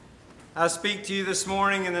I speak to you this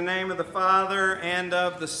morning in the name of the Father, and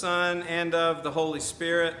of the Son, and of the Holy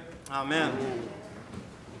Spirit. Amen.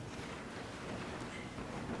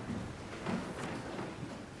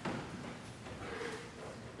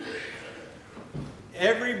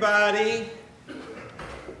 Everybody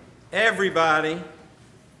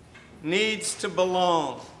needs to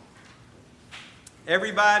belong.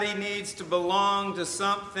 Everybody needs to belong to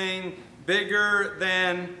something bigger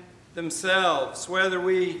than themselves, whether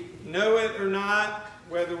we know it or not,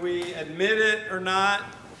 whether we admit it or not,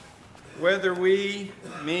 whether we,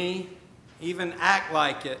 even act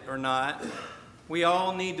like it or not. We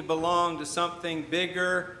all need to belong to something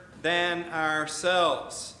bigger than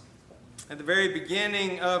ourselves. At the very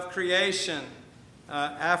beginning of creation,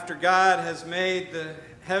 after God has made the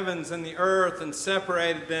heavens and the earth and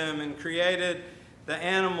separated them and created the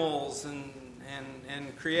animals and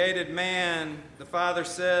created man, the Father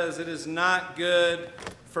says it is not good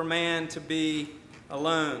for man to be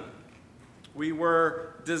alone. We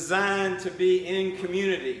were designed to be in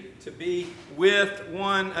community, to be with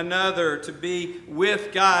one another, to be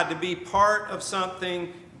with God, to be part of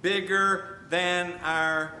something bigger than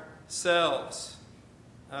ourselves.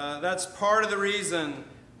 That's part of the reason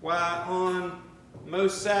why on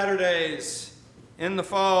most Saturdays in the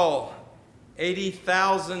fall,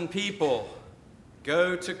 80,000 people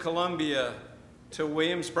go to Columbia, to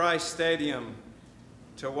Williams-Brice Stadium,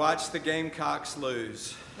 to watch the Gamecocks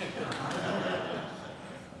lose.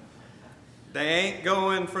 They ain't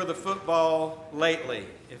going for the football lately,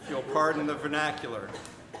 if you'll pardon the vernacular.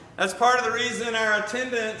 That's part of the reason our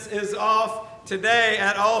attendance is off today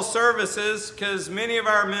at all services, because many of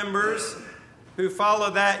our members who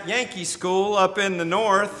follow that Yankee school up in the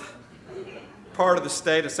north, part of the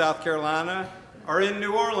state of South Carolina, are in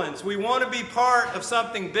New Orleans. We want to be part of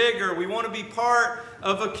something bigger. We want to be part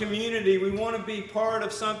of a community. We want to be part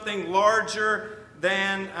of something larger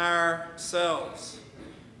than ourselves.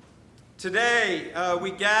 Today, we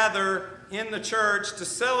gather in the church to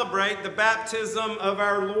celebrate the baptism of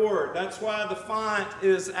our Lord. That's why the font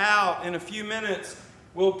is out. In a few minutes,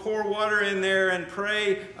 we'll pour water in there and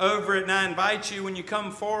pray over it. And I invite you, when you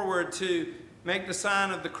come forward, to make the sign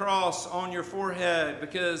of the cross on your forehead,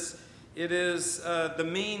 because it is the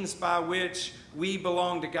means by which we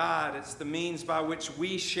belong to God. It's the means by which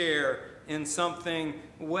we share in something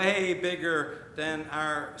way bigger than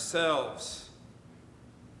ourselves.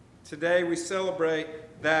 Today we celebrate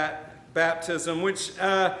that baptism, which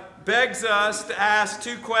begs us to ask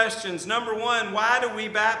two questions. Number one, why do we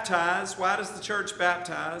baptize? Why does the church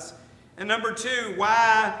baptize? And number two,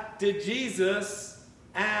 why did Jesus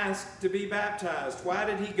ask to be baptized? Why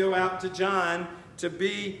did he go out to John to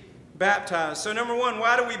be baptized? So number one,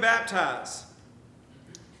 why do we baptize?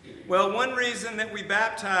 Well, one reason that we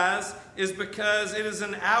baptize is because it is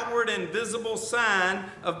an outward and visible sign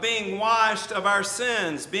of being washed of our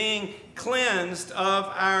sins, being cleansed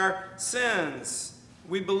of our sins.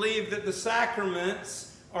 We believe that the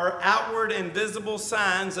sacraments are outward and visible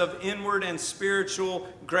signs of inward and spiritual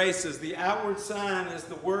graces. The outward sign is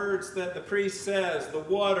the words that the priest says, the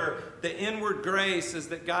water. The inward grace is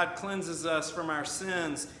that God cleanses us from our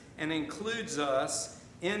sins and includes us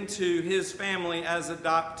into his family as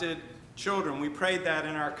adopted children. We prayed that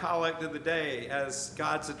in our collect of the day as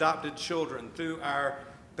God's adopted children through our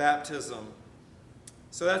baptism.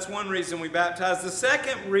 So that's one reason we baptize. The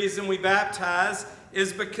second reason we baptize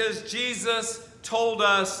is because Jesus told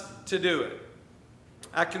us to do it.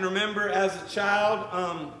 I can remember as a child,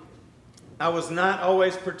 I was not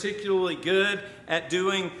always particularly good at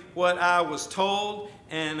doing what I was told.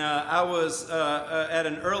 And I was, at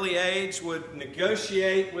an early age, would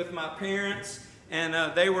negotiate with my parents.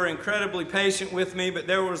 And they were incredibly patient with me. But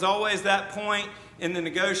there was always that point in the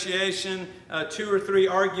negotiation, 2 or 3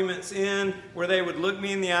 arguments in, where they would look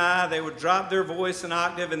me in the eye, they would drop their voice an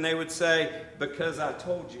octave, and they would say, "Because I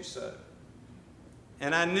told you so."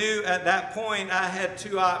 And I knew at that point I had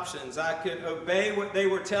 2 options. I could obey what they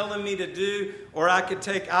were telling me to do, or I could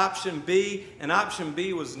take option B, and option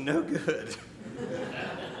B was no good.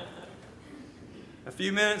 A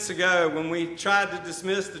few minutes ago, when we tried to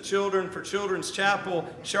dismiss the children for Children's Chapel,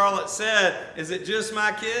 Charlotte said, "Is it just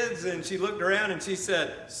my kids?" And she looked around and she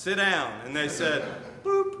said, "Sit down." And they said,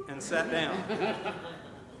 "Boop," and sat down.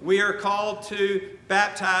 We are called to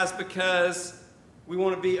baptize because we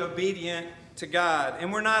want to be obedient to God.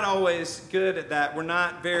 And we're not always good at that. We're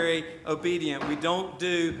not very obedient. We don't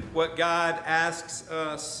do what God asks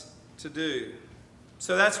us to do.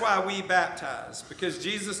 So that's why we baptize, because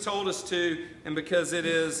Jesus told us to, and because it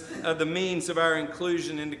is the means of our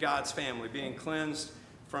inclusion into God's family, being cleansed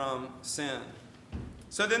from sin.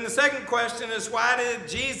 So then the second question is, why did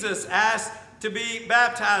Jesus ask to be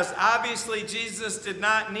baptized? Obviously, Jesus did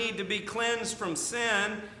not need to be cleansed from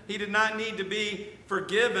sin. He did not need to be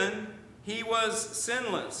forgiven. He was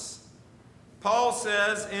sinless. Paul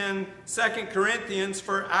says in 2 Corinthians,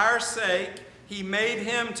 for our sake, he made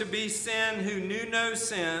him to be sin who knew no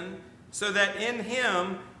sin, so that in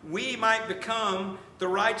him we might become the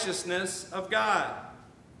righteousness of God.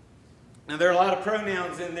 Now, there are a lot of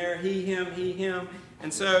pronouns in there, he, him.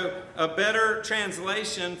 And so a better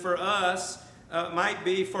translation for us might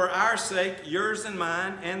be, for our sake, yours and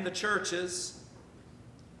mine, and the church's,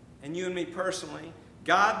 and you and me personally,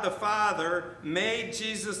 God the Father made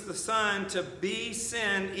Jesus the Son to be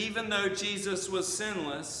sin, even though Jesus was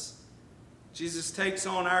sinless. Jesus takes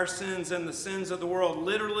on our sins and the sins of the world,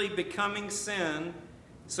 literally becoming sin,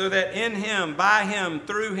 so that in him, by him,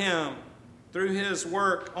 through his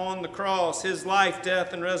work on the cross, his life,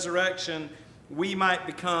 death, and resurrection, we might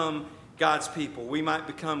become God's people. We might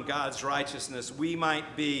become God's righteousness. We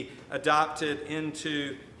might be adopted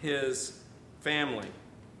into his family.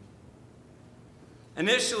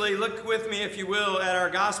 Initially, look with me, if you will, at our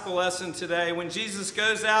gospel lesson today. When Jesus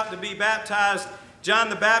goes out to be baptized, John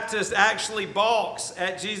the Baptist actually balks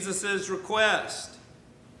at Jesus' request.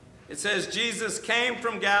 It says, Jesus came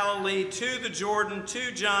from Galilee to the Jordan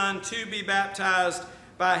to John to be baptized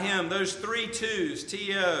by him. Those three twos,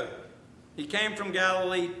 T-O. He came from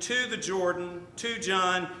Galilee to the Jordan to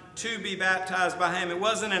John to be baptized by him. It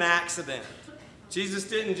wasn't an accident. Jesus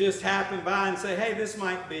didn't just happen by and say, hey, this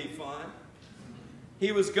might be fun.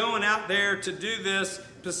 He was going out there to do this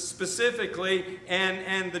specifically,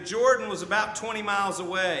 and the Jordan was about 20 miles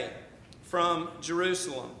away from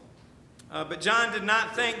Jerusalem. But John did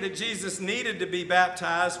not think that Jesus needed to be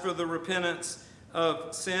baptized for the repentance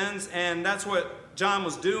of sins, and that's what John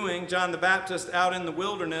was doing, John the Baptist, out in the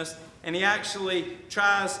wilderness, and he actually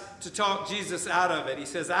tries to talk Jesus out of it. He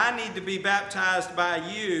says, I need to be baptized by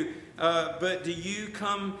you, but do you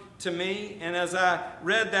come to me? And as I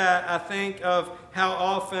read that, I think of how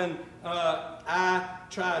often I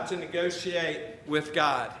try to negotiate with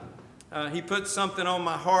God. He puts something on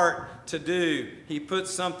my heart to do. He puts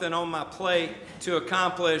something on my plate to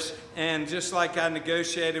accomplish. And just like I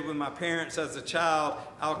negotiated with my parents as a child,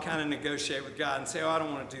 I'll kind of negotiate with God and say, oh, I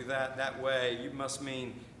don't want to do that way. You must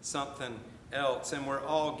mean something else. And we're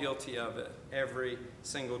all guilty of it every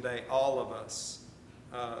single day, all of us.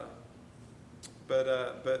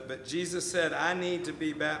 But Jesus said, I need to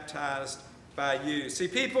be baptized by you. See,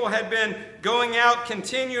 people had been going out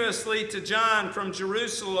continuously to John from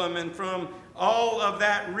Jerusalem and from all of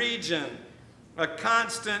that region. A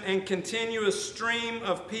constant and continuous stream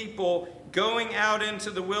of people going out into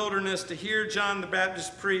the wilderness to hear John the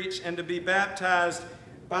Baptist preach and to be baptized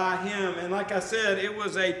by him. And like I said, it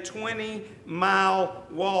was a 20-mile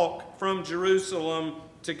walk from Jerusalem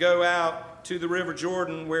to go out to the River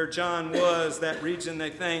Jordan where John was, that region they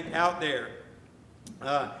think out there.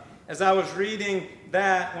 As I was reading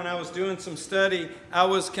that, when I was doing some study, I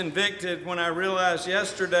was convicted when I realized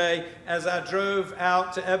yesterday, as I drove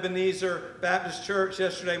out to Ebenezer Baptist Church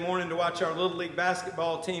yesterday morning to watch our Little League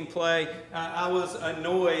basketball team play, I was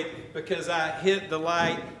annoyed because I hit the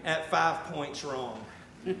light at 5 points wrong.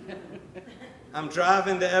 I'm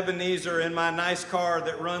driving to Ebenezer in my nice car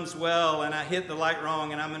that runs well, and I hit the light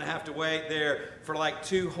wrong, and I'm going to have to wait there for like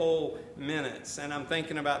 2 whole minutes. And I'm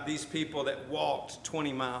thinking about these people that walked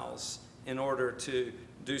 20 miles in order to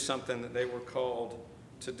do something that they were called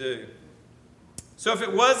to do. So if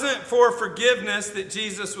it wasn't for forgiveness that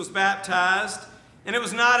Jesus was baptized, and it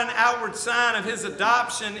was not an outward sign of his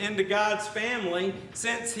adoption into God's family,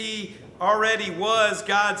 since he already was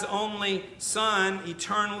God's only Son,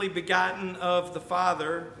 eternally begotten of the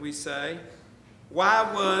Father, we say,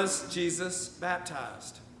 why was Jesus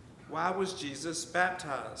baptized? Why was Jesus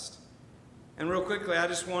baptized? And real quickly, I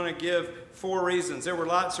just want to give 4 reasons. There were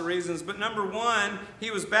lots of reasons, but number 1,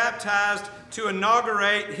 he was baptized to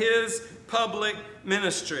inaugurate his public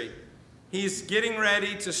ministry. He's getting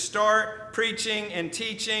ready to start preaching and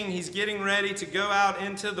teaching. He's getting ready to go out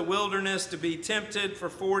into the wilderness to be tempted for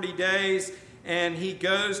 40 days. And he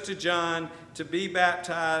goes to John to be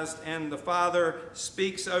baptized, and the Father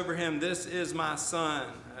speaks over him, this is my Son,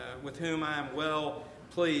 with whom I am well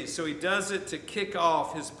pleased. So he does it to kick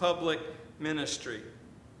off his public ministry.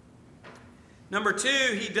 Number 2,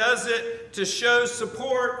 he does it to show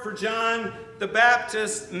support for John the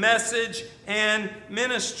Baptist's message and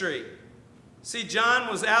ministry. See, John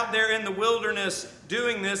was out there in the wilderness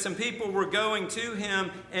doing this, and people were going to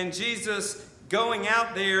him, and Jesus going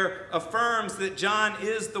out there affirms that John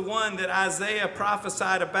is the one that Isaiah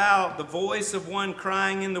prophesied about, the voice of one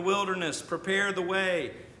crying in the wilderness, prepare the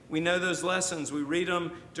way. We know those lessons. We read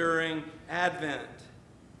them during Advent.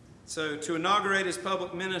 So to inaugurate his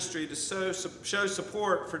public ministry, to show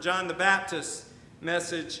support for John the Baptist's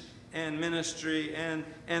message and ministry.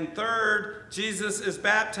 And third, Jesus is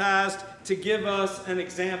baptized to give us an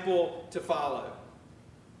example to follow.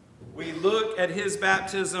 We look at his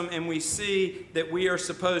baptism and we see that we are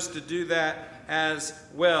supposed to do that as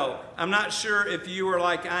well. I'm not sure if you are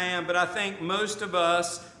like I am, but I think most of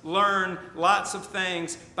us learn lots of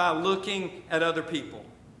things by looking at other people.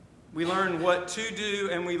 We learn what to do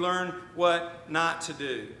and we learn what not to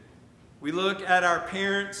do. We look at our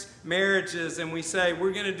parents' marriages and we say,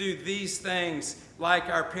 we're going to do these things like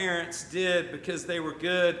our parents did because they were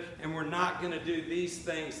good, and we're not going to do these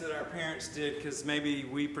things that our parents did because maybe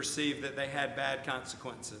we perceive that they had bad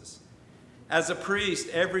consequences. As a priest,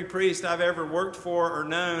 every priest I've ever worked for or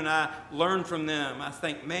known, I learn from them. I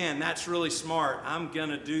think, man, that's really smart. I'm going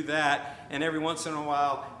to do that. And every once in a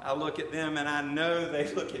while, I look at them and I know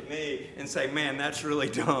they look at me and say, man, that's really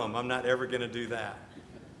dumb. I'm not ever going to do that.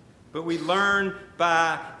 But we learn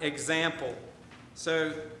by example.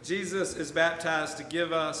 So Jesus is baptized to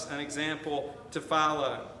give us an example to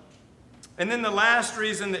follow. And then the last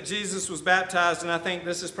reason that Jesus was baptized, and I think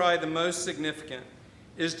this is probably the most significant,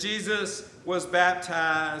 is Jesus was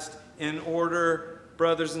baptized in order,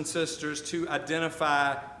 brothers and sisters, to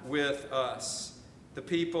identify with us, the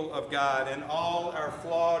people of God. In all our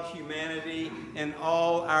flawed humanity and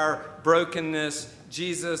all our brokenness,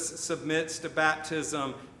 Jesus submits to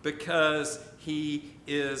baptism because he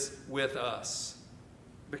is with us.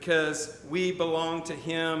 Because we belong to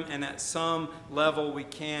him, and at some level we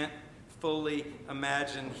can't fully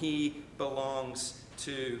imagine he belongs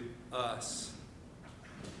to us.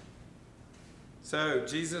 So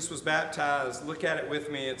Jesus was baptized. Look at it with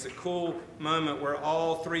me. It's a cool moment where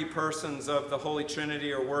all three persons of the Holy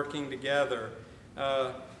Trinity are working together.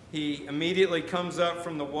 He immediately comes up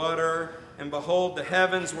from the water, and behold, the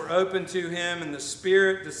heavens were opened to him, and the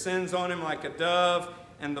Spirit descends on him like a dove,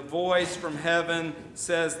 and the voice from heaven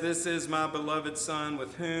says, "This is my beloved Son,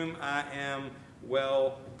 with whom I am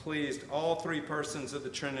well pleased." All three persons of the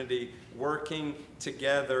Trinity working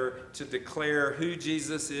together to declare who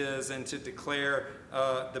Jesus is and to declare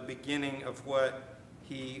the beginning of what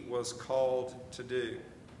he was called to do.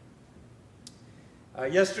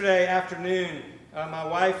 Yesterday afternoon, my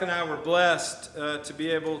wife and I were blessed to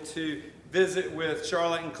be able to visit with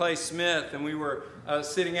Charlotte and Clay Smith, and we were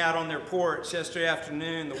sitting out on their porch yesterday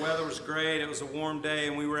afternoon. The weather was great. It was a warm day,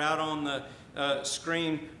 and we were out on the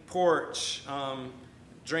screen porch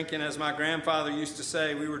drinking, as my grandfather used to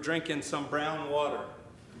say, we were drinking some brown water.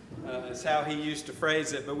 Is how he used to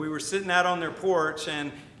phrase it. But we were sitting out on their porch,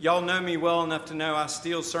 and y'all know me well enough to know I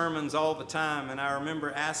steal sermons all the time. And I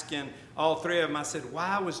remember asking all three of them, I said,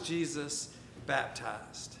 why was Jesus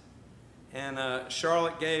baptized? And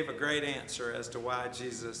Charlotte gave a great answer as to why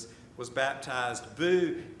Jesus was baptized.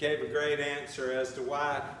 Boo gave a great answer as to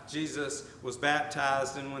why Jesus was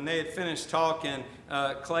baptized. And when they had finished talking,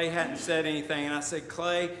 Clay hadn't said anything. And I said,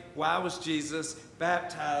 Clay, why was Jesus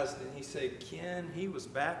baptized? And he said, Ken, he was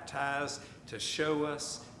baptized to show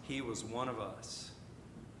us he was one of us.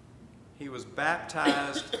 He was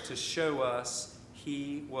baptized to show us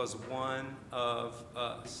he was one of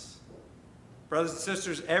us. Brothers and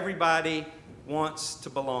sisters, everybody wants to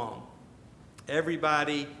belong.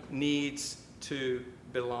 Everybody needs to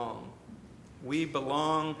belong. We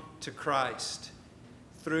belong to Christ.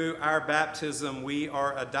 Through our baptism, we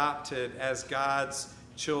are adopted as God's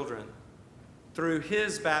children. Through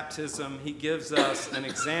his baptism, he gives us an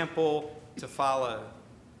example to follow.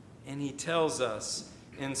 And he tells us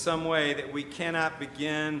in some way that we cannot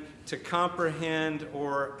begin to comprehend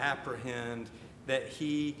or apprehend that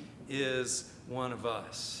he is one of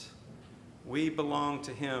us. We belong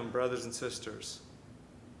to him, brothers and sisters.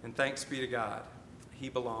 And thanks be to God, he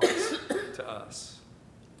belongs to us.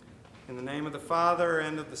 In the name of the Father,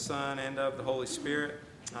 and of the Son, and of the Holy Spirit,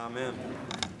 amen.